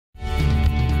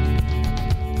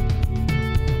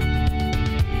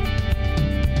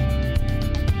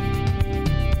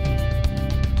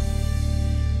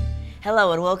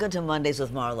Hello and welcome to Mondays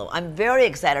with Marlo. I'm very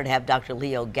excited to have Dr.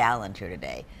 Leo Galland here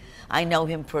today. I know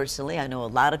him personally. I know a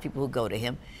lot of people who go to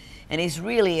him, and he's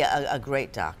really a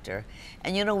great doctor.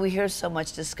 And you know, we hear so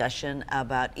much discussion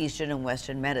about Eastern and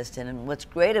Western medicine, and what's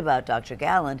great about Dr.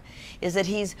 Galland is that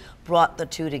he's brought the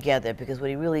two together, because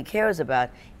what he really cares about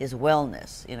is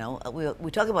wellness. You know, we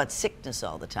talk about sickness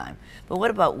all the time, but what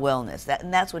about wellness?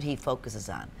 And that's what he focuses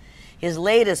on. His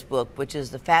latest book, which is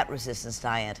The Fat Resistance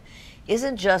Diet,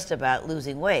 isn't just about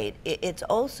losing weight. It's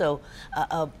also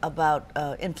about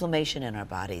inflammation in our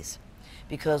bodies.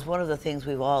 Because one of the things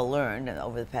we've all learned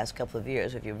over the past couple of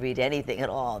years, if you read anything at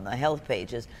all on the health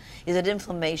pages, is that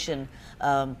inflammation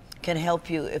can help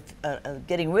you,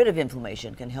 getting rid of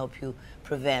inflammation can help you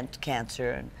prevent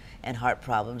cancer and heart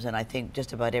problems, and I think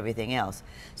just about everything else.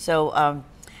 So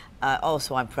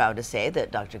also, I'm proud to say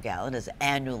that Dr. Galland is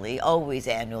always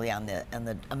annually on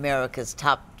the America's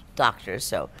Top Doctors,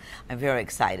 so I'm very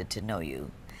excited to know you.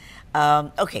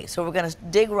 Okay, so we're going to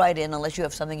dig right in, unless you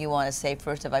have something you want to say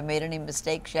first. Have I made any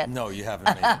mistakes yet? No, you haven't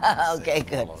made any mistakes. Okay,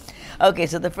 good. Okay,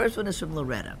 so the first one is from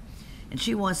Loretta, and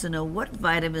she wants to know, what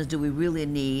vitamins do we really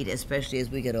need, especially as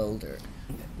we get older?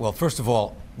 Well, first of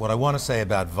all, what I want to say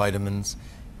about vitamins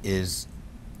is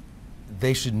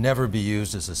they should never be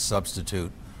used as a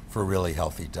substitute for a really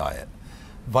healthy diet.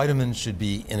 Vitamins should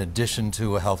be in addition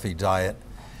to a healthy diet,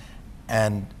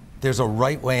 and there's a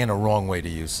right way and a wrong way to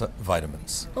use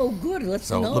vitamins. Oh, good.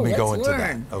 Let's go into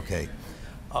that. Okay.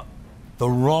 The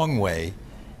wrong way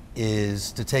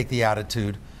is to take the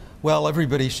attitude, well,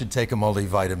 everybody should take a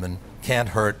multivitamin, can't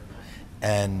hurt,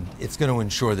 and it's going to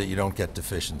ensure that you don't get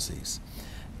deficiencies.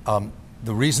 The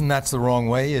reason that's the wrong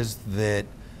way is that,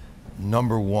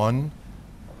 number one,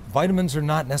 vitamins are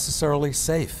not necessarily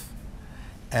safe,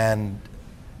 and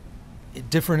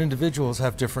different individuals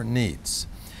have different needs.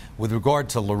 With regard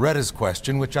to Loretta's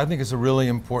question, which I think is a really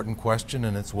important question,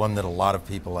 and it's one that a lot of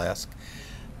people ask,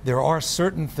 there are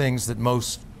certain things that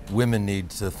most women need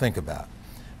to think about,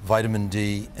 vitamin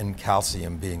D and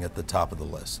calcium being at the top of the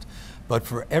list. But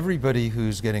for everybody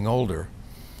who's getting older,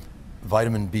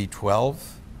 vitamin B12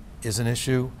 is an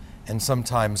issue, and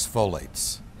sometimes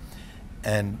folates.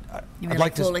 And you mean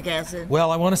like folic acid?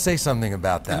 Well, I want to say something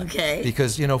about that. Okay.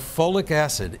 Because, you know, folic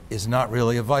acid is not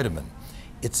really a vitamin.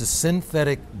 It's a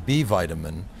synthetic B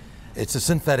vitamin. It's a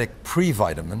synthetic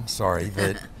pre-vitamin, sorry.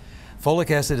 That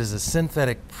folic acid is a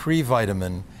synthetic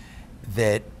pre-vitamin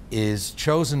that is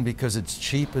chosen because it's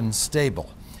cheap and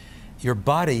stable. Your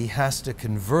body has to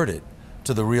convert it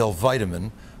to the real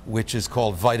vitamin, which is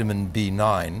called vitamin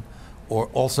B9, or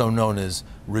also known as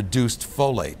reduced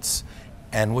folates.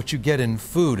 And what you get in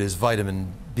food is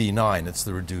vitamin B9. It's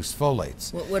the reduced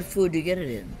folates. What food do you get it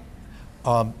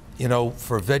in? You know,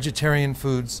 for vegetarian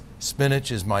foods, spinach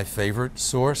is my favorite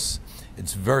source.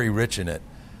 It's very rich in it.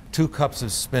 2 cups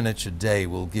of spinach a day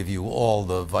will give you all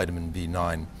the vitamin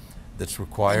B9 that's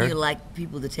required. And you like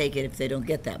people to take it if they don't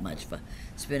get that much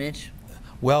spinach?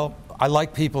 Well, I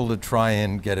like people to try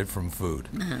and get it from food.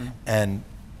 And,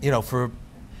 you know, for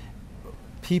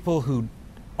people who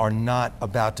are not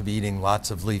about to be eating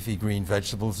lots of leafy green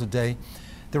vegetables a day,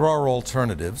 there are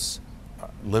alternatives.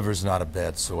 Liver's not a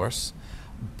bad source.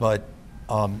 But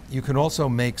you can also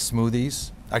make smoothies.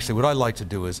 Actually, what I like to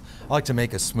do is I like to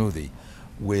make a smoothie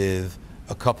with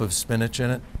a cup of spinach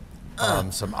in it.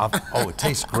 Oh, it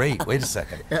tastes great. Wait a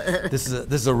second. This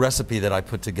is a recipe that I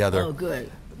put together. Oh,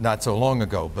 good. Not so long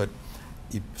ago, but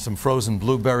some frozen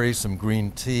blueberries, some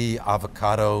green tea,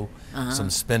 avocado,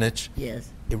 some spinach. Yes.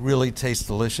 It really tastes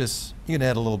delicious. You can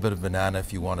add a little bit of banana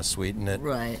if you want to sweeten it.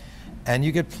 Right. And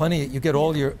you get plenty. You can get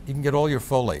all your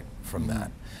folate from that.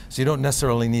 So you don't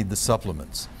necessarily need the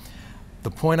supplements. The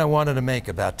point I wanted to make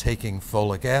about taking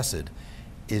folic acid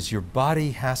is your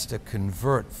body has to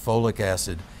convert folic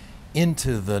acid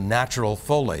into the natural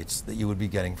folates that you would be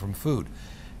getting from food.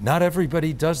 Not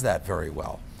everybody does that very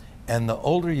well. And the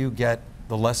older you get,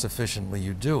 the less efficiently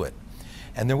you do it.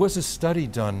 And there was a study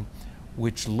done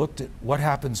which looked at what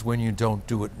happens when you don't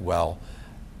do it well.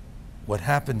 What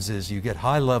happens is you get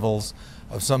high levels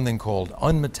of something called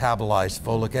unmetabolized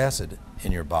folic acid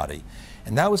in your body.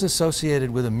 And that was associated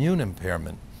with immune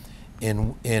impairment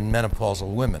in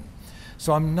menopausal women.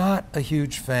 So I'm not a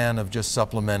huge fan of just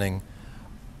supplementing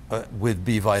with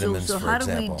B vitamins, for example.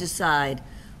 So how do we decide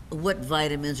what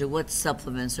vitamins or what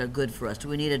supplements are good for us? Do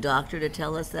we need a doctor to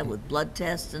tell us that with blood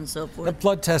tests and so forth? The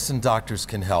blood tests and doctors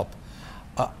can help.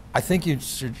 I think you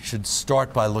should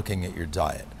start by looking at your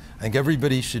diet. I think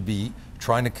everybody should be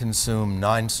trying to consume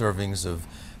 9 servings of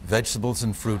vegetables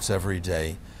and fruits every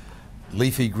day.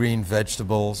 Leafy green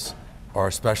vegetables are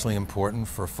especially important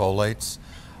for folates.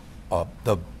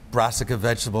 The brassica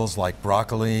vegetables like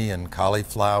broccoli and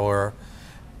cauliflower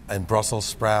and Brussels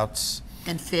sprouts.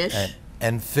 And fish.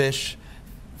 And fish.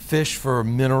 Fish for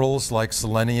minerals like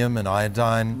selenium and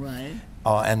iodine. Right.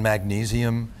 And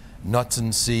magnesium. Nuts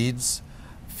and seeds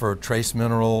for trace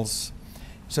minerals.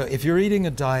 So if you're eating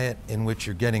a diet in which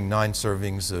you're getting 9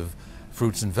 servings of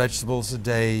fruits and vegetables a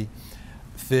day,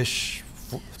 fish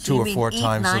 2 or 4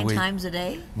 times a week. 9 times a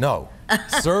day? No,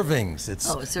 servings.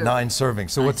 It's 9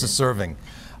 servings. So what's a serving?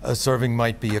 A serving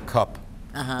might be a cup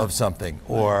of something,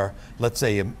 or let's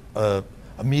say a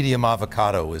medium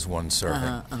avocado is 1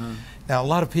 serving. Now, a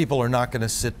lot of people are not going to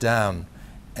sit down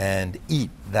and eat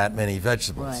that many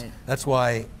vegetables. Right. That's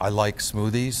why I like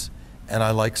smoothies and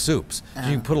I like soups.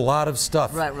 You can put a lot of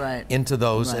stuff into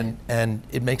those, and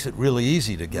it makes it really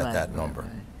easy to get that number.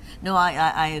 No,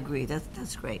 I agree.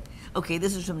 That's great. Okay,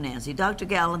 this is from Nancy. Dr.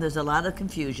 Galland, there's a lot of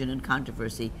confusion and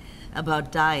controversy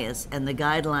about diets, and the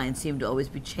guidelines seem to always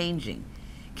be changing.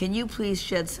 Can you please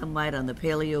shed some light on the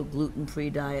paleo gluten-free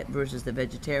diet versus the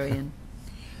vegetarian,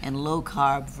 and low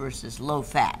carb versus low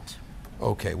fat?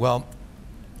 Okay, well,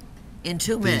 in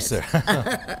 2 minutes.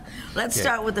 Let's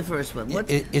start with the first one.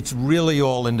 It's really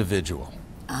all individual.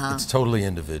 It's totally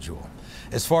individual.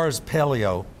 As far as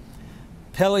paleo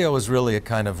is really a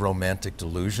kind of romantic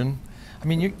delusion. I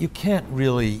mean, you can't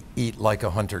really eat like a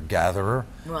hunter-gatherer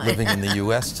living in the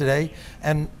U.S. today.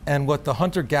 And what the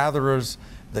hunter-gatherers,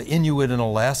 the Inuit in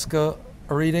Alaska,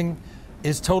 are eating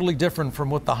is totally different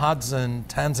from what the Hadza in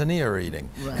Tanzania are eating.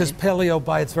 Because paleo,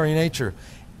 by its very nature,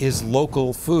 is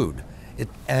local food.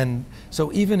 And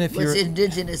so even if you're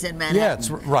indigenous in Manhattan. Yeah, it's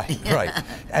right.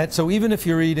 And so even if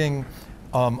you're eating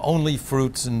only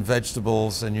fruits and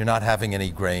vegetables and you're not having any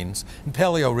grains, and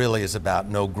paleo really is about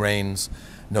no grains,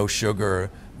 no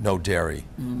sugar, no dairy,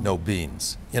 no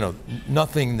beans. You know,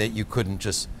 nothing that you couldn't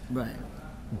just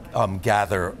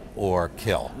gather or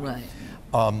kill. Right.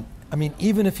 I mean,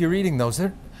 even if you're eating those,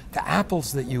 the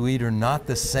apples that you eat are not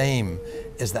the same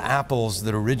as the apples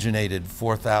that originated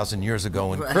 4,000 years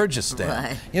ago in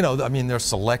Kyrgyzstan. You know, I mean, they're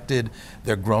selected,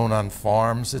 they're grown on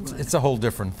farms. It's a whole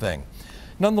different thing.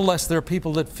 Nonetheless, there are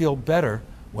people that feel better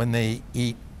when they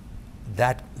eat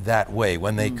that way,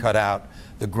 when they cut out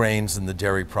the grains and the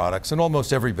dairy products, and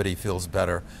almost everybody feels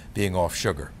better being off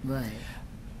sugar. Right.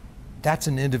 That's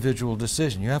an individual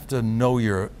decision. You have to know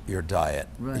your diet.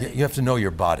 You have to know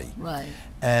your body. Right.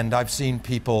 And I've seen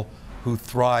people who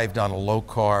thrived on a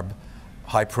low-carb,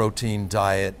 high-protein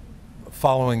diet,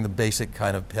 following the basic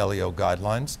kind of paleo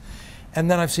guidelines. And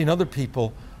then I've seen other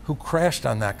people who crashed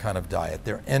on that kind of diet.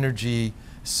 Their energy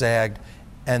sagged,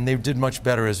 and they did much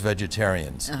better as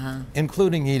vegetarians,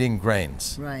 including eating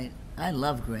grains. Right. I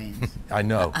love grains. I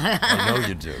know. I know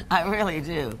you do. I really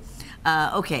do.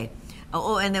 Okay.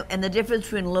 Oh, and the difference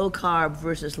between low carb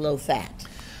versus low fat.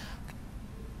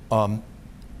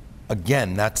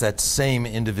 Again, that's that same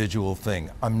individual thing.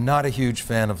 I'm not a huge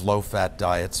fan of low-fat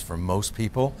diets for most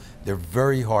people. They're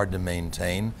very hard to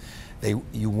maintain.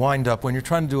 You wind up, when you're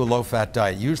trying to do a low-fat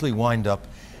diet, you usually wind up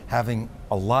having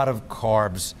a lot of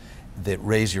carbs that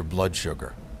raise your blood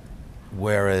sugar,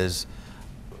 whereas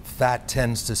fat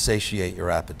tends to satiate your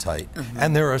appetite.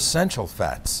 And there are essential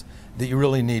fats that you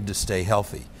really need to stay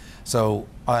healthy. So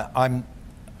I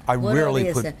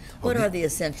rarely put... What are the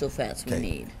essential fats we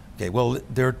need? Okay, well,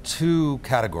 there are 2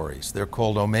 categories. They're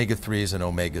called omega-3s and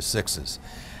omega-6s.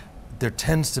 There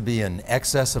tends to be an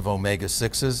excess of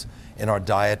omega-6s in our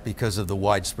diet because of the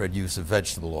widespread use of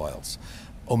vegetable oils.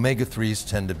 Omega-3s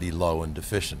tend to be low and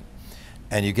deficient.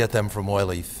 And you get them from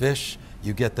oily fish,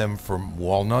 you get them from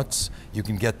walnuts, you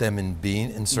can get them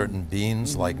in certain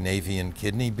beans like navy and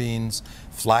kidney beans.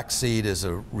 Flaxseed is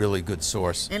a really good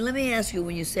source. And let me ask you,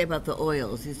 when you say about the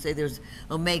oils, you say there's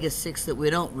omega-6 that we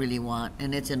don't really want,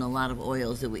 and it's in a lot of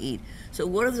oils that we eat. So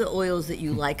what are the oils that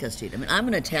you like us to eat? I mean, I'm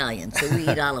an Italian, so we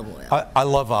eat olive oil. I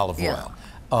love olive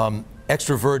oil.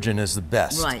 Extra virgin is the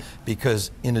best,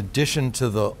 because in addition to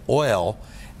the oil,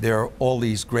 there are all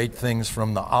these great things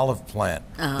from the olive plant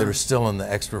that are still in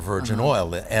the extra virgin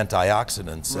oil, the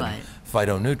antioxidants and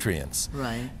phytonutrients.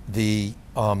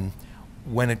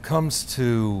 When it comes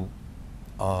to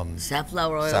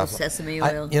safflower oil, sesame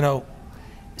oil, you know,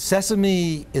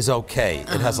 sesame is okay.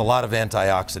 It has a lot of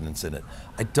antioxidants in it.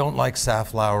 I don't like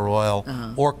safflower oil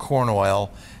or corn oil.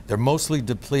 They're mostly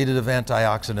depleted of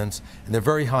antioxidants, and they're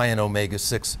very high in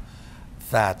omega-6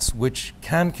 fats, which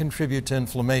can contribute to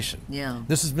inflammation.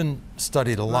 This has been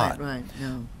studied a lot.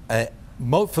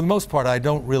 For the most part, I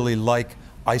don't really like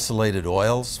isolated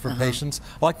oils for patients.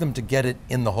 I like them to get it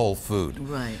in the whole food.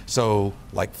 So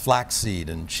like flaxseed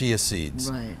and chia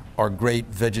seeds are great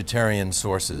vegetarian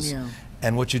sources.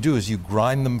 And what you do is you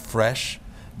grind them fresh.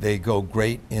 They go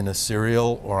great in a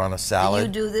cereal or on a salad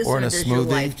And you do this, or in a does smoothie. your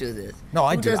wife do this? No,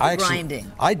 I Who do. does the I actually,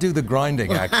 grinding? I do the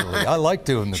grinding, actually. I like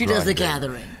doing the She grinding. does the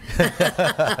gathering.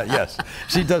 Yes,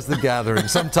 she does the gathering.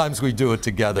 Sometimes we do it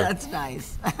together. That's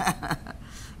nice.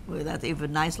 Well, that's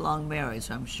even nice long marriage,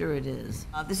 so I'm sure it is.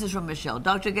 This is from Michelle.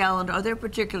 Dr. Galland, are there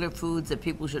particular foods that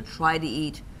people should try to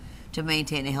eat to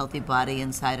maintain a healthy body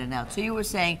inside and out? So you were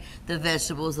saying the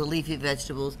vegetables, the leafy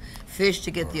vegetables, fish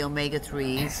to get the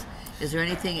omega-3s. Is there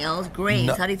anything else? Grains.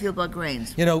 No. How do you feel about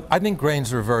grains? You know, I think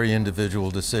grains are a very individual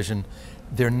decision.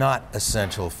 They're not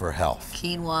essential for health.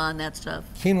 Quinoa and that stuff?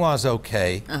 Quinoa's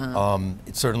okay.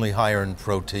 It's certainly higher in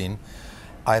protein.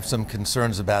 I have some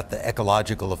concerns about the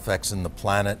ecological effects in the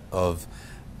planet of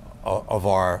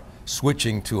our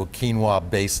switching to a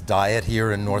quinoa-based diet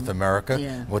here in North America,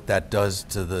 Yeah. what that does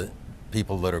to the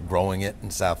people that are growing it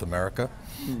in South America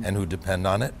and who depend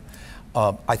on it.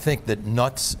 I think that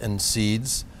nuts and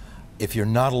seeds, if you're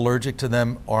not allergic to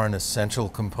them, are an essential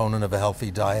component of a healthy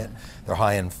diet. They're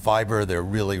high in fiber, they're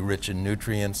really rich in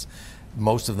nutrients.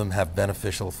 Most of them have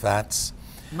beneficial fats.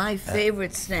 My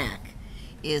favorite snack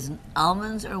is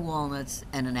almonds or walnuts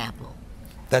and an apple.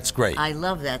 That's great. I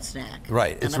love that snack.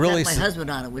 Right. And It's I've really got my husband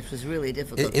on it, which was really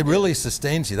difficult. It really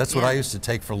sustains you. That's what I Yeah. used to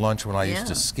take for lunch when I used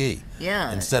to Yeah. ski.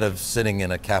 Yeah. Instead of sitting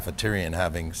in a cafeteria and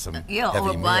having some Yeah, heavy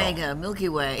or meal. buying a Milky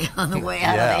Way on the way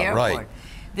out of Yeah, the airport. right.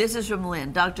 This is from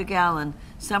Lynn. Dr. Galland,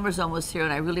 summer's almost here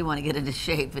and I really want to get into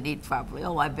shape and eat properly.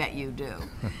 Oh, I bet you do.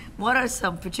 What are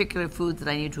some particular foods that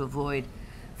I need to avoid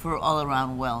for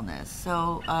all-around wellness?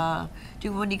 So,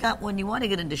 when you want to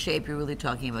get into shape, you're really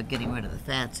talking about getting rid of the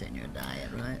fats in your diet,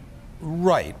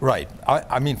 right? Right.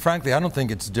 I mean, frankly, I don't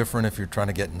think it's different if you're trying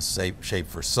to get in shape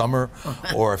for summer,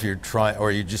 or if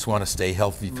or you just want to stay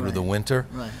healthy through the winter.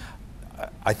 Right.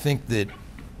 I think that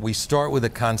we start with the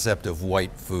concept of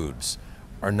white foods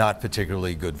are not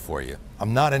particularly good for you.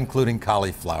 I'm not including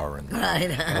cauliflower in there.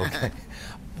 Right. Okay.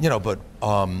 You know, but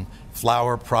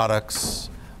flour products,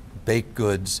 baked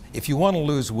goods. If you want to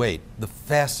lose weight, the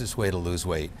fastest way to lose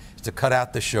weight is to cut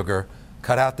out the sugar,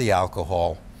 cut out the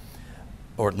alcohol,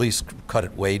 or at least cut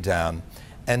it way down,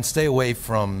 and stay away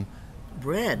from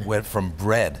Bread.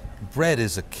 bread. Bread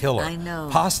is a killer. I know.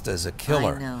 Pasta is a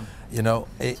killer. I know. You know,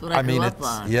 That's what I grew up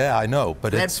on. Yeah, I know,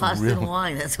 but Bread, it's pasta, really and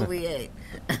wine. That's what we ate.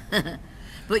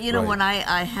 But you know, Right. when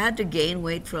I had to gain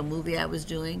weight for a movie I was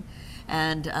doing,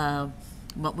 and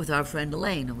with our friend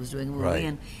Elaine, who was doing a movie,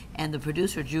 Right. and the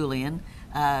producer Julian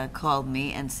called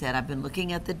me and said, "I've been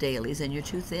looking at the dailies, and you're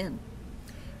too thin."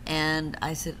 And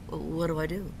I said, well, "What do I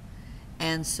do?"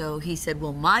 And so he said,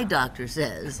 "Well, my doctor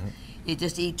says you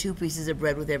just eat 2 pieces of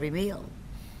bread with every meal."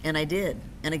 And I did,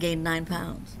 and I gained 9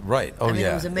 pounds. Right. Oh, I mean,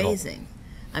 yeah. it was amazing.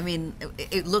 I mean,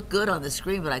 it looked good on the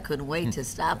screen, but I couldn't wait to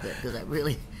stop it because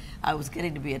I was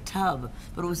getting to be a tub.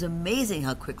 But it was amazing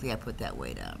how quickly I put that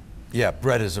weight down. Yeah,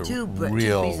 bread is a 2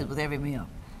 real. pieces with every meal.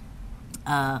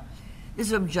 This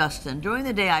is from Justin. During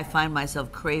the day, I find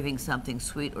myself craving something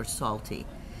sweet or salty.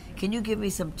 Can you give me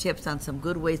some tips on some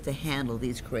good ways to handle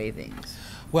these cravings?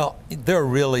 Well, there are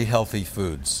really healthy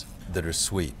foods that are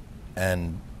sweet.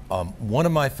 And one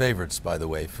of my favorites, by the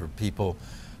way, for people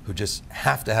who just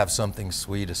have to have something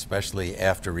sweet, especially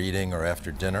after eating or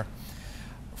after dinner,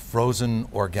 frozen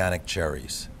organic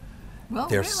cherries. Well,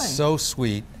 They're really? so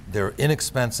sweet, they're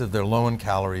inexpensive, they're low in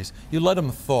calories. You let them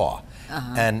thaw.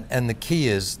 And the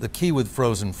key with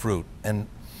frozen fruit, and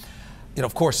you know,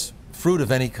 of course, fruit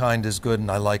of any kind is good,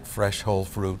 and I like fresh whole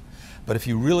fruit. But if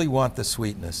you really want the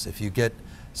sweetness, if you get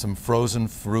some frozen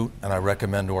fruit, and I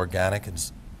recommend organic,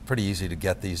 it's pretty easy to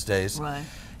get these days. Right.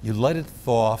 You let it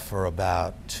thaw for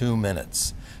about 2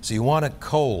 minutes. So you want it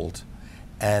cold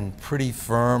and pretty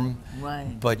firm,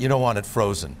 Right. but you don't want it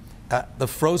frozen. The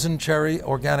frozen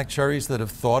organic cherries that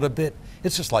have thawed a bit,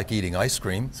 it's just like eating ice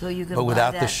cream, So you can but buy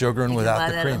without the that- sugar and you without can buy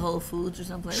the that cream. at Whole Foods or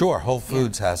someplace? Sure, Whole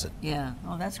Foods has it. Yeah.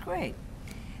 Oh, that's great.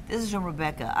 This is from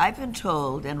Rebecca. I've been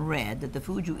told and read that the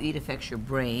food you eat affects your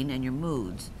brain and your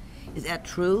moods. Is that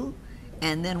true?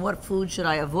 And then what foods should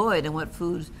I avoid and what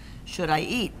foods should I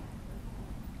eat?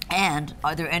 And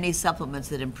are there any supplements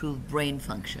that improve brain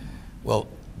function? Well,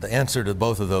 the answer to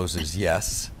both of those is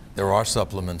yes. There are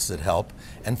supplements that help,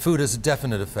 and food has a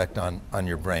definite effect on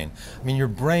your brain. I mean, your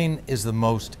brain is the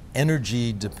most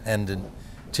energy-dependent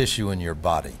tissue in your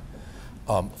body.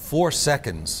 4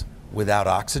 seconds without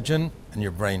oxygen, and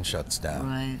your brain shuts down.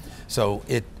 Right. So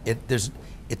it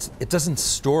doesn't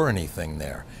store anything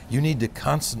there. You need to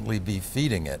constantly be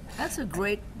feeding it. That's a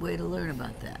great way to learn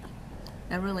about that.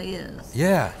 That really is.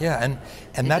 Yeah, yeah, and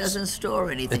It that's doesn't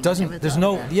store anything. it doesn't. I never There's thought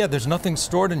no. of that. Yeah, there's nothing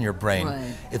stored in your brain.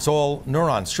 Right. It's all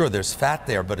neurons. Sure, there's fat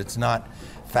there, but it's not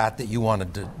fat that you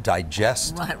want to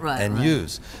digest and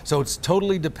use. So it's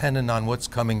totally dependent on what's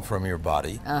coming from your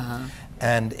body.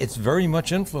 And it's very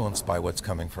much influenced by what's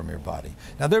coming from your body.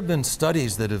 Now, there have been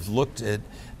studies that have looked at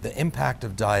the impact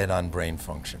of diet on brain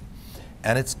function.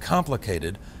 And it's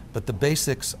complicated, but the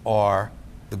basics are,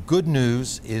 the good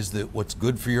news is that what's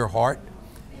good for your heart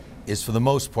is for the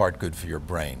most part good for your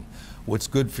brain. What's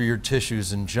good for your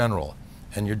tissues in general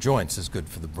and your joints is good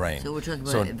for the brain. So we're talking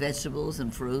about vegetables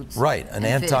and fruits. Right, an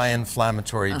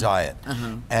anti-inflammatory diet.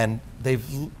 And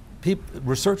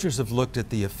researchers have looked at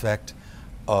the effect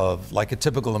of, like a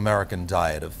typical American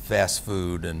diet, of fast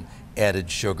food and added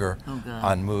sugar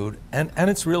on mood, and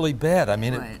it's really bad. I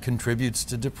mean, it contributes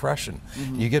to depression.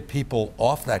 You get people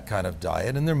off that kind of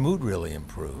diet and their mood really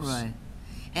improves. Right.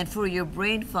 And for your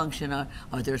brain function, are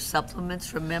there supplements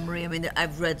for memory? I mean,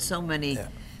 I've read so many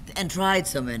and tried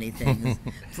so many things.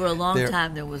 For a long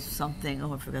time there was something,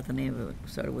 I forgot the name of it,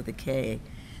 started with a K,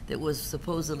 that was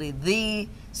supposedly the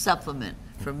supplement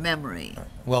for memory.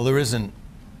 Well, there isn't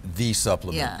the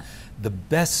supplement. Yeah. The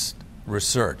best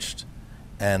researched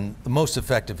and the most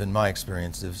effective in my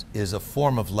experience is a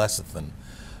form of lecithin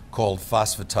called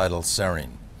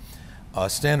phosphatidylserine.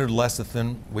 Standard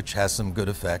lecithin, which has some good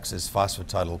effects, is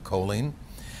phosphatidylcholine.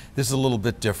 This is a little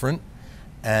bit different,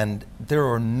 and there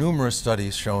are numerous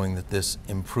studies showing that this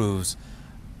improves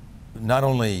not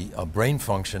only brain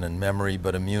function and memory,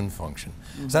 but immune function.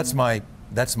 So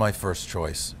that's my first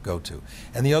choice, go-to.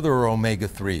 And the other are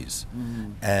omega-3s.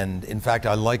 And in fact,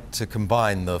 I like to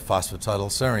combine the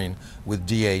phosphatidylserine with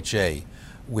DHA,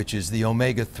 which is the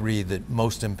omega-3 that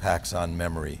most impacts on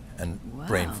memory and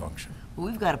brain function. Well,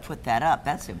 we've got to put that up.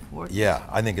 That's important. Yeah,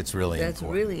 I think it's really important.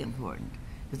 That's really important.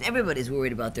 Because everybody's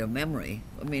worried about their memory.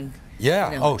 I mean,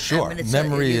 yeah, oh sure. I mean,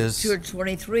 Memory is... You're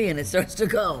 23 and it starts to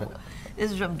go.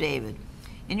 This is from David.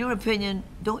 In your opinion,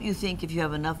 don't you think if you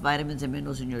have enough vitamins and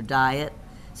minerals in your diet,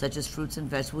 such as fruits and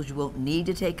vegetables, you won't need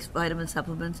to take vitamin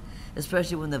supplements,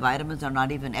 especially when the vitamins are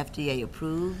not even FDA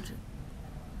approved?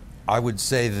 I would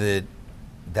say that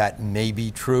that may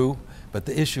be true, but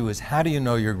the issue is, how do you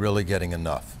know you're really getting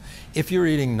enough? If you're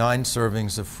eating 9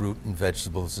 servings of fruit and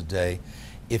vegetables a day,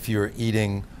 if you're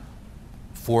eating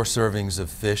 4 servings of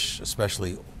fish,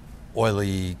 especially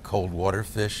oily cold water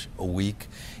fish, a week,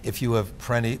 if you have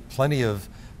plenty of,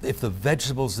 if the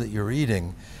vegetables that you're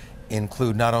eating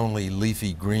include not only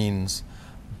leafy greens,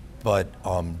 but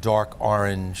dark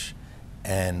orange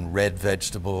and red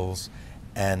vegetables,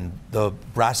 and the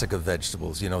brassica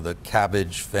vegetables, you know, the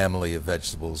cabbage family of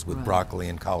vegetables with broccoli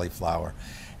and cauliflower,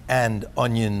 and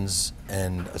onions,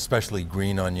 and especially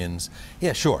green onions.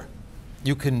 Yeah, sure,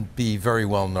 you can be very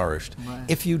well nourished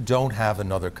if you don't have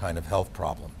another kind of health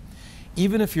problem.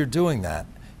 Even if you're doing that,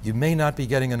 you may not be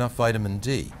getting enough vitamin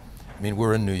D. I mean,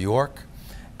 we're in New York.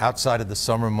 Outside of the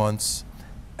summer months,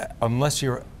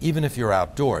 even if you're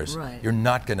outdoors, you're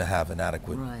not going to have an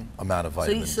adequate amount of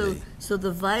vitamin D. So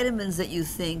the vitamins that you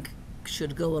think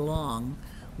should go along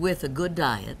with a good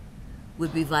diet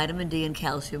would be vitamin D and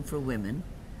calcium for women,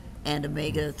 and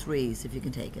omega-3s if you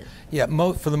can take it. Yeah,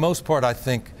 for the most part, I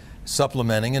think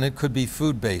supplementing, and it could be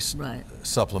food-based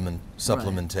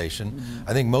supplementation.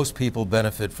 I think most people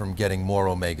benefit from getting more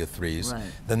omega-3s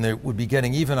than they would be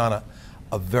getting even on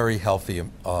a very healthy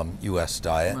U.S.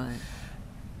 diet.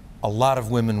 A lot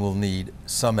of women will need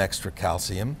some extra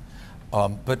calcium,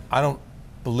 but I don't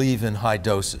believe in high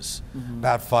doses.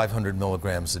 About 500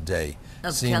 milligrams a day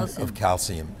of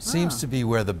calcium seems to be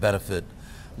where the benefit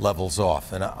levels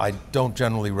off, and I don't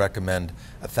generally recommend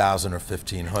 1,000 or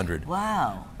 1,500.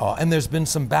 Wow. And there's been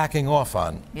some backing off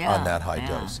on that high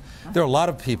dose. There are a lot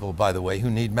of people, by the way, who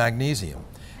need magnesium,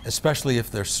 especially if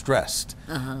they're stressed.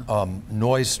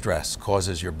 Noise stress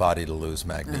causes your body to lose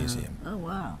magnesium. Oh,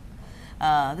 wow.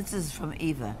 This is from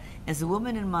Eva. As a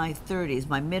woman in my 30s,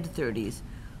 my mid-30s,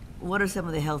 what are some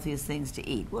of the healthiest things to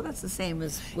eat? Well, that's the same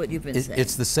as what you've been saying.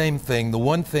 It's the same thing. The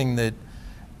one thing that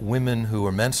women who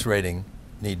are menstruating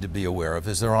need to be aware of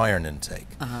is their iron intake.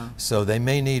 So they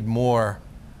may need more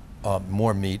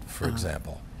meat, for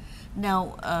example.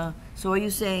 Now, so are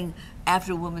you saying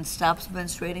after a woman stops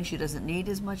menstruating, she doesn't need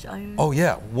as much iron? Oh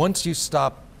yeah, once you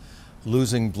stop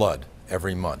losing blood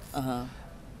every month,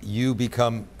 you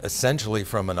become essentially,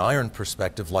 from an iron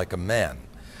perspective, like a man.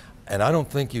 And I don't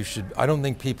think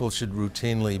people should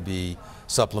routinely be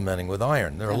supplementing with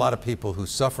iron. There are a lot of people who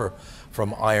suffer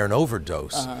from iron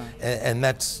overdose, and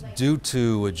that's due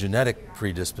to a genetic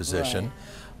predisposition.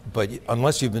 But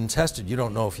unless you've been tested, you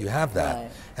don't know if you have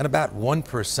that. And about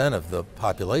 1% of the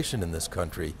population in this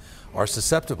country are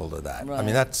susceptible to that. I Right.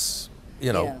 mean, that's,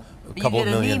 you know, Yeah. a But couple you of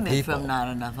get million anemic people. from not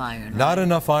enough iron. Not right?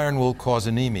 enough iron will cause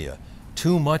anemia.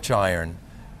 Too much iron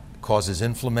causes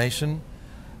inflammation,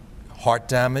 heart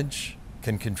damage,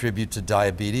 can contribute to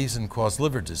diabetes and cause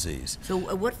liver disease. So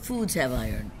what foods have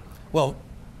iron? Well,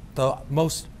 the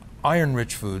most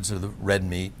iron-rich foods are the red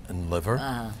meat and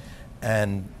liver,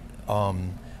 and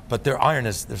but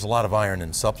there's a lot of iron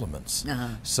in supplements.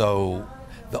 So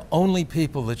the only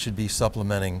people that should be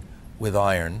supplementing with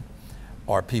iron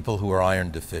are people who are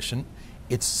iron deficient.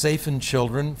 It's safe in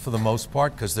children for the most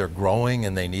part because they're growing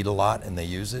and they need a lot and they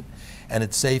use it. And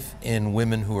it's safe in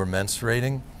women who are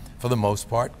menstruating for the most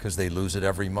part because they lose it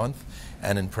every month,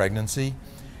 and in pregnancy.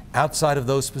 Outside of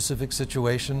those specific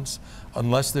situations,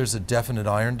 unless there's a definite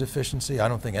iron deficiency, I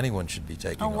don't think anyone should be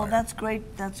taking Oh, well, iron. that's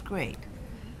great. That's great.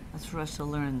 That's for us to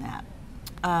learn that.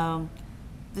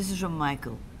 This is from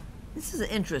Michael. This is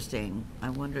interesting. I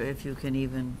wonder if you can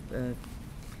even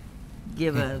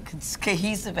give a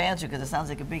cohesive answer, because it sounds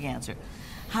like a big answer.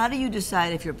 How do you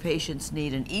decide if your patients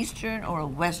need an Eastern or a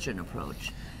Western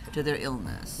approach to their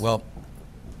illness? Well,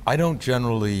 I don't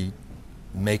generally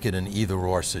make it an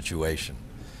either-or situation.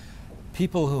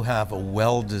 People who have a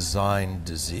well-designed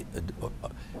disease,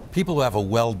 people who have a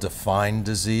well-defined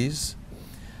disease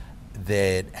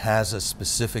that has a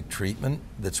specific treatment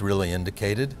that's really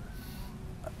indicated,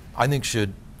 I think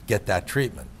should get that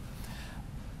treatment.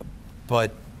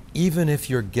 But even if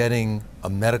you're getting a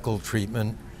medical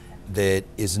treatment that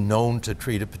is known to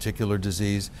treat a particular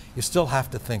disease, you still have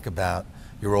to think about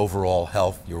your overall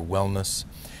health, your wellness.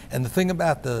 And the thing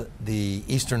about the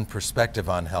Eastern perspective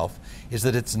on health is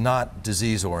that it's not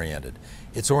disease-oriented.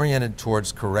 It's oriented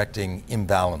towards correcting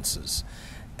imbalances.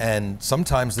 And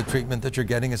sometimes the treatment that you're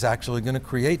getting is actually going to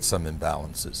create some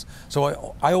imbalances.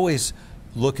 So I always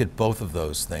look at both of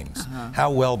those things. How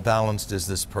well balanced is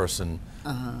this person?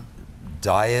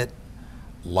 Diet,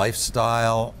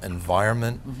 lifestyle,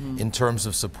 environment, in terms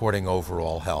of supporting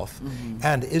overall health.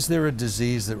 And is there a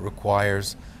disease that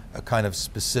requires a kind of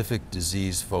specific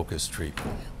disease-focused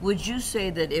treatment? Would you say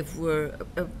that if we're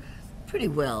pretty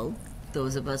well,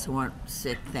 those of us who aren't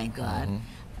sick, thank God,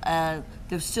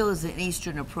 there still is an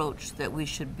Eastern approach that we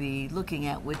should be looking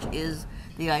at, which is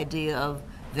the idea of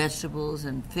vegetables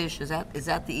and fish? Is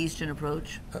that the Eastern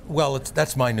approach? Well,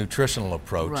 that's my nutritional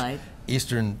approach. Right.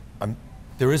 Eastern,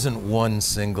 there isn't one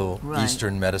single Right.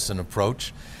 Eastern medicine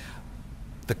approach.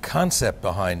 The concept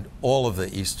behind all of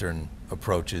the Eastern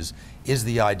approaches is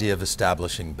the idea of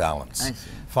establishing balance. I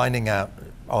see. Finding out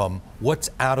what's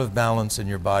out of balance in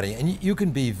your body. And you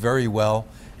can be very well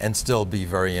and still be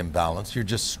very imbalanced. You're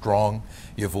just strong.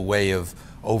 You have a way of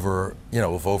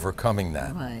overcoming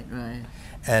that. Right, right.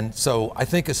 And so I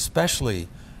think especially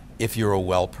if you're a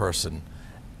well person,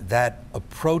 that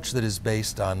approach that is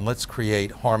based on let's create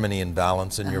harmony and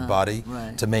balance in your body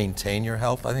right. to maintain your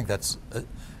health, I think that's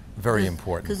very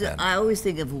important. Because then. I always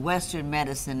think of Western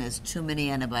medicine as too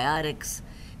many antibiotics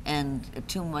and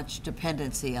too much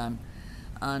dependency on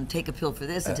take a pill for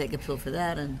this and take a pill for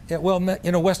that. And Yeah, well,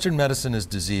 Western medicine is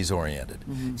disease-oriented.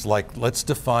 It's like, let's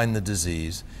define the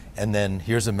disease, and then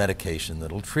here's a medication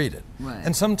that'll treat it. Right.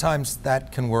 And sometimes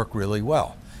that can work really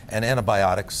well. And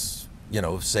antibiotics,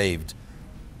 have saved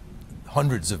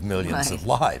hundreds of millions of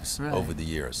lives Right. over the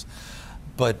years.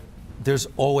 But there's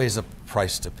always a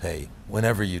price to pay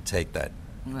whenever you take that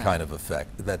Right. kind of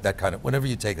effect, whenever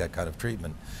you take that kind of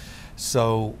treatment.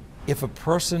 So if a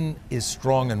person is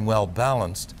strong and well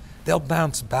balanced, they'll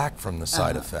bounce back from the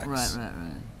side effects. Right.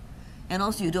 And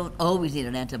also, you don't always need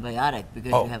an antibiotic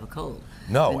because you have a cold.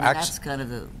 No, that's kind of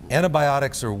the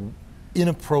antibiotics are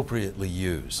inappropriately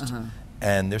used,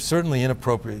 and they're certainly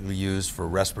inappropriately used for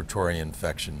respiratory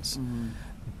infections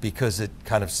because it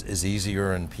kind of is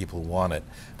easier and people want it.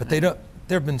 But they don't.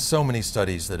 There have been so many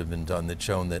studies that have been done that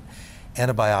shown that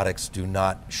antibiotics do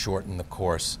not shorten the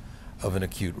course of an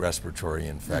acute respiratory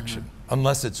infection,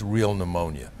 unless it's real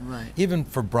pneumonia. Right. Even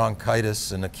for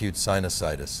bronchitis and acute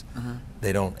sinusitis,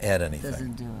 they don't add anything.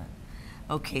 doesn't do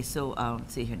it. Okay, so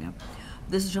let's see here now.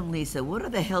 This is from Lisa. What are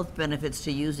the health benefits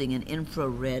to using an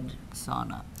infrared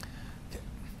sauna?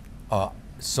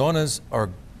 Saunas are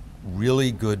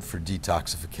really good for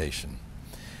detoxification.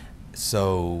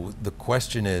 So the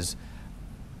question is,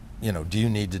 do you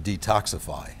need to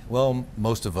detoxify? Well,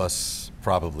 most of us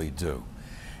probably do.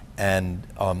 And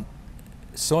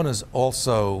saunas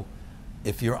also,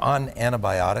 if you're on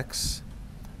antibiotics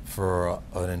for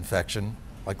an infection,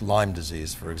 like Lyme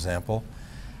disease, for example,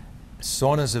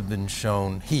 saunas have been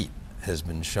shown, heat has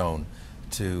been shown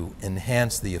to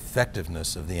enhance the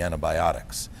effectiveness of the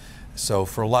antibiotics. So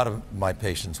for a lot of my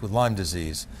patients with Lyme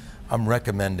disease, I'm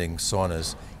recommending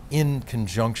saunas in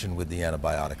conjunction with the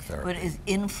antibiotic therapy. But is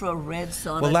infrared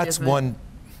sauna Well, that's different? one.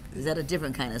 Is that a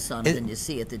different kind of sauna than you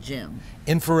see at the gym?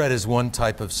 Infrared is one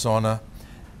type of sauna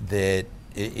that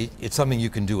it's something you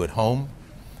can do at home.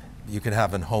 You can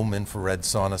have a home infrared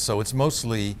sauna. So it's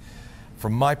mostly,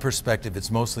 from my perspective,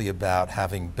 it's mostly about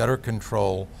having better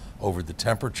control over the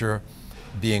temperature,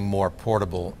 being more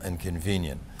portable and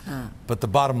convenient. But the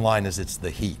bottom line is it's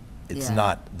the heat. It's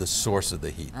not the source of the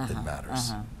heat that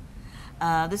matters.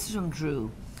 This is from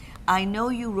Drew. I know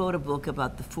you wrote a book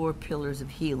about the 4 pillars of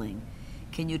healing.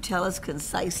 Can you tell us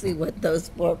concisely what those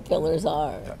 4 pillars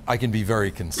are? I can be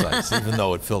very concise, even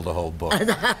though it filled a whole book.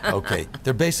 Okay,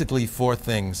 they're basically 4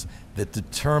 things that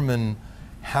determine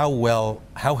how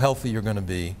healthy you're going to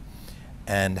be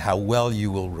and how well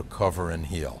you will recover and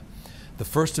heal. The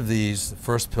first of these, the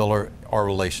first pillar, are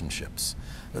relationships.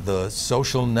 The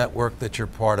social network that you're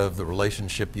part of, the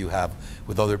relationship you have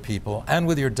with other people and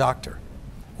with your doctor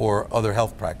or other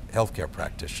healthcare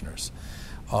practitioners,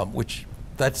 which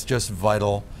that's just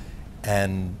vital,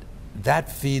 and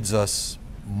that feeds us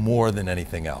more than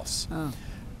anything else.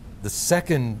 The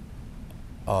second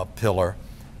pillar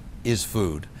is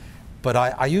food, but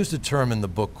I used a term in the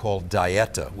book called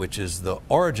dieta, which is the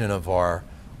origin of our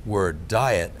word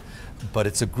diet, but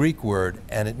it's a Greek word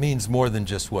and it means more than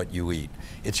just what you eat.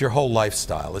 It's your whole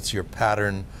lifestyle. It's your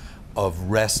pattern of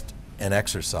rest and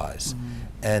exercise.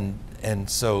 And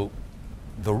so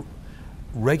the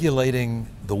regulating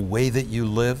the way that you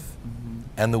live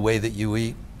and the way that you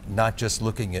eat, not just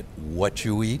looking at what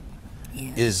you eat,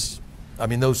 is, I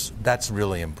mean, that's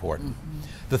really important.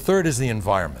 The third is the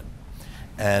environment.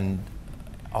 And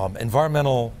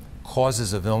environmental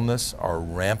causes of illness are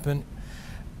rampant.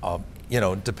 You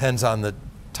know, it depends on the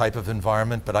type of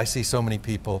environment, but I see so many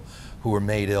people who are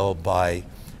made ill by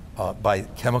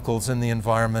chemicals in the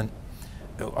environment.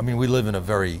 I mean, we live in a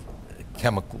very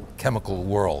chemical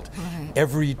world.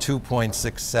 Every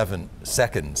 2.67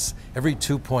 seconds,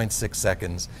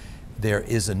 there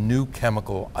is a new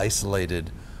chemical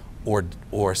isolated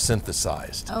or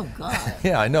synthesized. Oh God!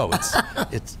 Yeah, I know,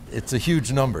 it's a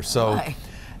huge number.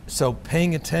 So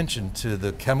paying attention to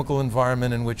the chemical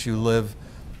environment in which you live.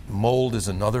 Mold is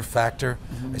another factor.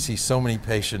 I see so many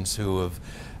patients who have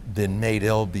been made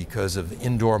ill because of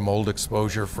indoor mold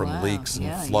exposure from leaks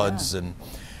and floods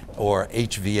or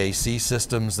HVAC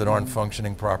systems that aren't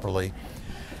functioning properly.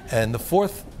 And the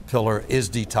fourth pillar is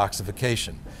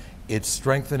detoxification. It's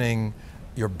strengthening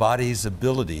your body's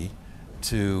ability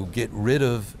to get rid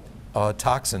of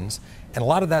toxins, and a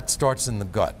lot of that starts in the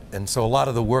gut. And so a lot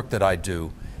of the work that I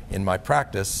do in my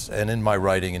practice and in my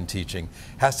writing and teaching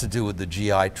has to do with the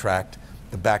GI tract,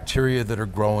 the bacteria that are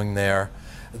growing there,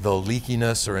 the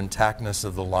leakiness or intactness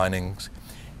of the linings,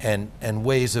 and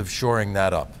ways of shoring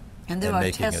that up and there are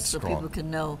making tests it so strong. people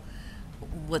can know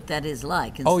what that is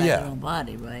like inside their own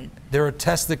body, right? There are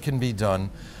tests that can be done,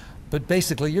 but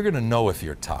basically you're going to know if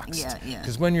you're toxed.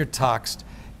 Because when you're toxed,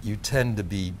 you tend to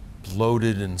be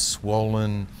bloated and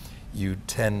swollen. You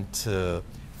tend to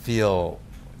feel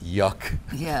yuck.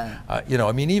 You know,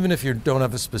 I mean, even if you don't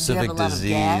have a specific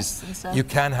disease, you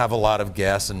can have a lot of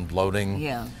gas and bloating,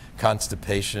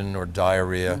 constipation or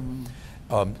diarrhea.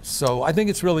 So I think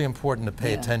it's really important to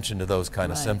pay attention to those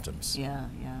kind of symptoms.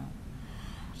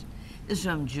 This is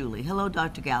from Julie. Hello,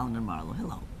 Dr. Galland and Marlo.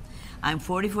 Hello. I'm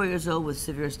 44 years old with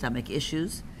severe stomach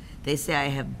issues. They say I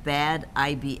have bad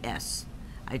IBS.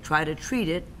 I try to treat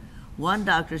it. One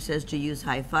doctor says to use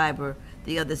high fiber.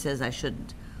 The other says I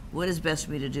shouldn't. What is best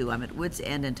for me to do? I'm at wit's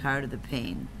end and tired of the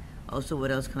pain. Also,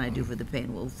 what else can I do for the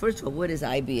pain? Well, first of all, what is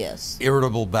IBS?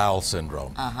 Irritable bowel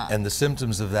syndrome. And the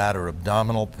symptoms of that are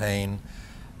abdominal pain,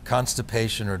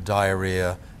 constipation or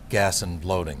diarrhea, gas and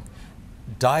bloating.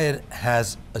 Diet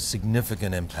has a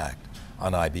significant impact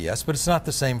on IBS, but it's not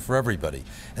the same for everybody.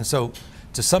 And so,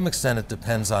 to some extent, it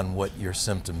depends on what your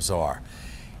symptoms are.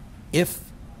 If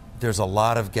there's a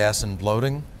lot of gas and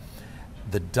bloating,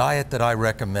 the diet that I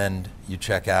recommend you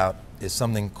check out is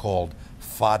something called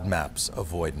FODMAPs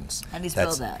avoidance. How do you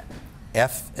spell that?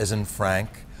 F as in Frank,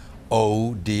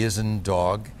 O, D as in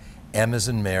dog, M as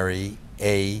in Mary,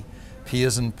 A, P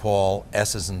as in Paul,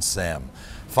 S as in Sam.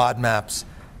 FODMAPs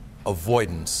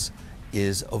avoidance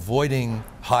is avoiding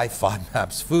high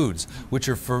FODMAPs foods, which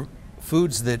are for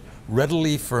foods that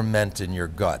readily ferment in your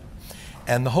gut.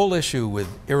 And the whole issue with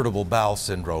irritable bowel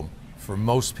syndrome for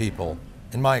most people,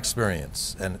 in my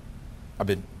experience, and I've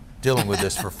been dealing with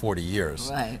this for 40 years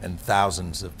and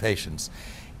thousands of patients,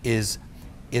 is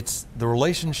it's the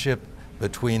relationship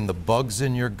between the bugs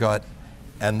in your gut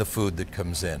and the food that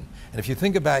comes in. And if you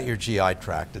think about your GI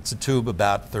tract, it's a tube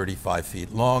about 35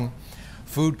 feet long.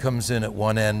 Food comes in at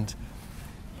one end,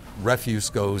 refuse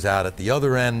goes out at the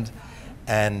other end,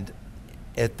 and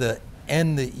at the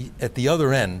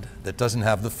other end that doesn't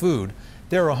have the food,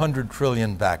 there are 100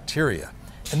 trillion bacteria,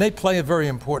 and they play a very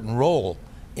important role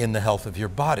in the health of your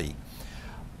body.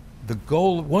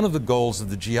 One of the goals of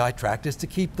the GI tract is to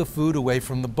keep the food away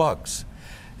from the bugs.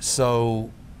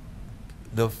 So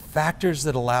the factors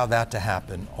that allow that to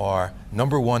happen are,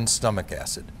 number one, stomach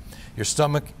acid. Your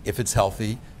stomach, if it's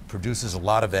healthy, produces a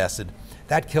lot of acid.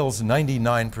 That kills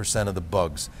 99% of the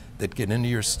bugs that get into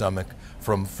your stomach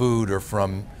from food or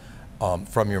from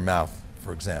your mouth,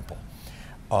 for example.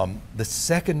 The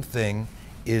second thing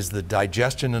is the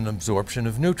digestion and absorption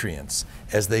of nutrients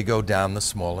as they go down the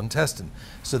small intestine,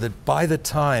 so that by the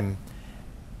time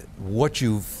what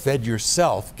you've fed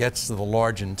yourself gets to the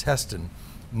large intestine,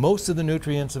 most of the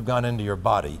nutrients have gone into your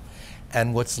body,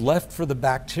 and what's left for the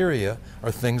bacteria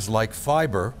are things like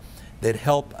fiber that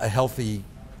help a healthy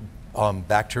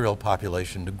bacterial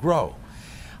population to grow.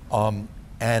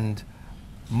 And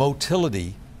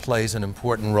motility plays an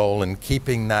important role in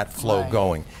keeping that flow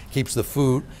going. Keeps the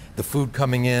food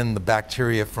coming in, the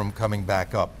bacteria from coming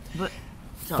back up. But,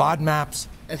 FODMAPs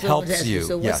helps you.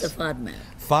 So what's a FODMAP?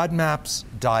 FODMAP's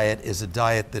diet is a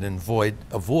diet that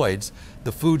avoids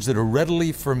the foods that are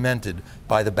readily fermented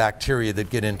by the bacteria that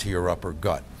get into your upper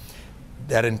gut.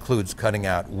 That includes cutting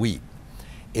out wheat.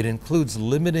 It includes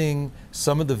limiting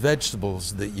some of the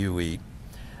vegetables that you eat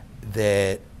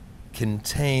that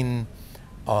contain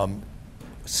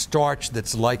starch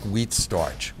that's like wheat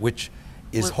starch, which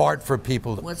is hard for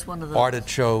people. What's one of those?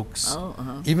 Artichokes,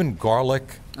 even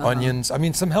garlic, onions. I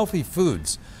mean, some healthy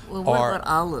foods. Well, what about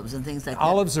olives and things like that?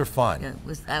 Olives are fine. Yeah,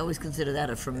 I always consider that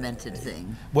a fermented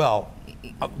thing. Well,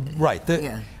 right.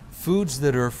 Foods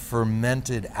that are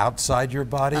fermented outside your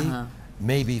body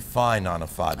may be fine on a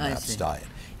FODMAPs diet.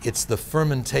 It's the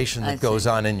fermentation that goes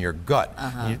on in your gut.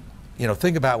 You know,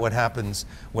 think about what happens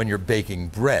when you're baking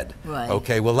bread. Right.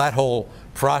 Okay, well, that whole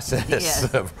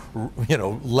process of,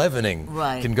 leavening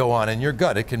can go on in your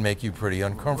gut. It can make you pretty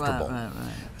uncomfortable. Right.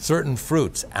 Certain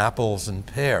fruits, apples and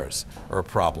pears, are a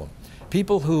problem.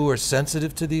 People who are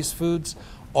sensitive to these foods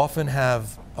often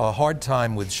have a hard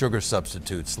time with sugar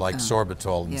substitutes like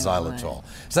sorbitol and xylitol.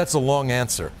 So that's a long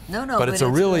answer. No, but it's a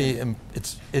really,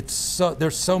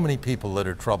 there's so many people that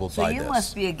are troubled by this. So you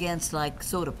must be against like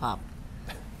soda pop,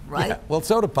 right? Yeah. Well,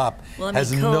 soda pop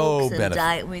has no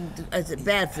benefit. Is it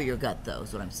bad for your gut though,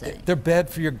 is what I'm saying? They're bad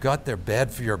for your gut, they're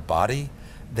bad for your body.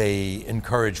 They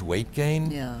encourage weight gain.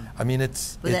 Yeah. I mean,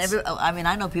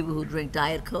 I know people who drink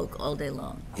Diet Coke all day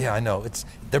long. Yeah, I know. It's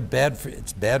bad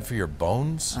for your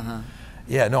bones.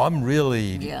 Yeah, no, I'm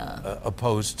really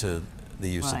opposed to the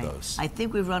use of those. I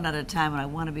think we've run out of time, and I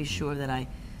want to be sure that I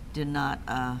did not.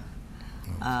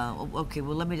 Okay,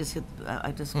 well, let me just hit.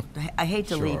 I hate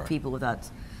to leave people without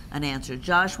an answer.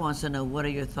 Josh wants to know, what are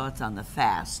your thoughts on the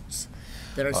fasts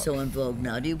that are so in vogue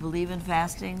now? Do you believe in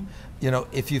fasting? You know,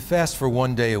 if you fast for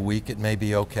 1 day a week, it may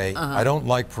be okay. I don't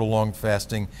like prolonged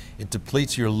fasting. It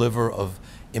depletes your liver of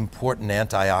important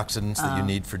antioxidants that you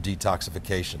need for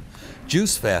detoxification.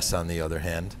 Juice fasts, on the other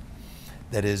hand,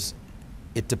 that is,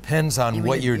 it depends on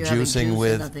what you're juicing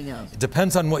with. It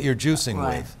depends on what you're juicing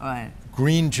with.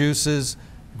 Green juices,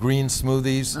 green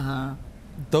smoothies,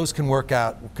 those can work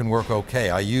okay.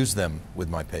 I use them with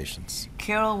my patients.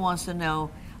 Carol wants to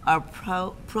know, are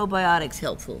probiotics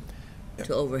helpful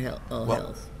to overall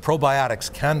health?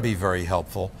 Probiotics can be very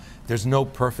helpful. There's no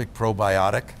perfect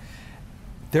probiotic.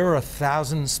 There are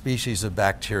 1,000 species of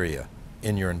bacteria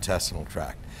in your intestinal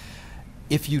tract.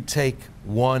 If you take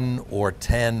 1 or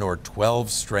 10 or 12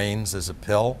 strains as a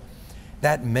pill,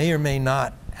 that may or may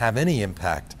not have any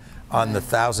impact on the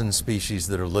 1,000 species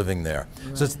that are living there.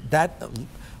 So it's that,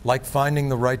 like finding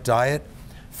the right diet,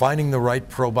 finding the right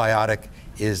probiotic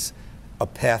is a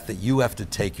path that you have to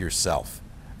take yourself.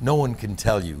 No one can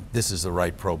tell you this is the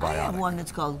right probiotic. I have one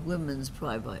that's called Women's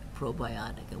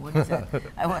Probiotic. And what is that?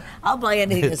 I'll buy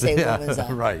anything to say women's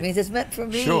on. Right. It means it's meant for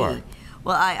me. Sure.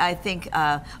 Well, I think,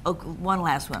 one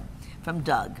last one from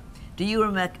Doug. Do you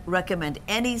recommend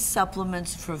any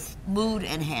supplements for mood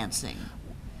enhancing?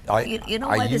 You know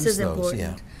why this is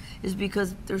important? Is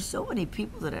because there's so many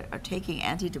people that are taking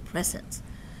antidepressants.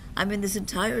 I mean, this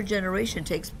entire generation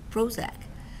takes Prozac.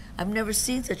 I've never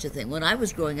seen such a thing. When I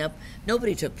was growing up,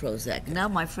 nobody took Prozac. Now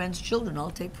my friends' children all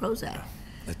take Prozac.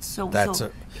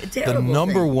 The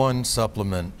number one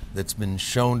supplement that's been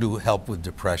shown to help with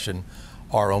depression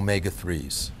are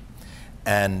omega-3s.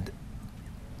 And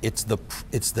it's the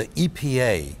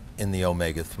EPA in the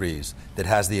omega-3s that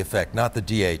has the effect, not the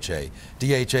DHA.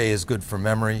 DHA is good for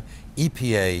memory.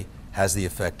 EPA has the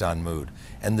effect on mood.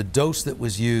 And the dose that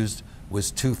was used was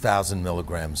 2,000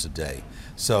 milligrams a day.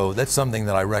 So that's something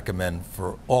that I recommend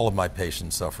for all of my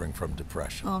patients suffering from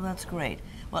depression. Oh, that's great.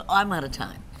 Well, I'm out of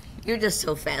time. You're just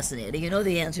so fascinating. You know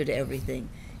the answer to everything.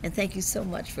 And thank you so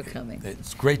much for coming.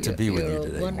 It's great to be with you today,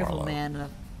 You're a wonderful Marlo. man and a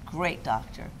great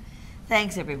doctor.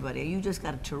 Thanks, everybody. You just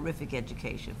got a terrific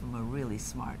education from a really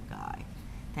smart guy.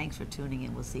 Thanks for tuning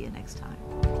in. We'll see you next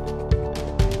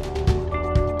time.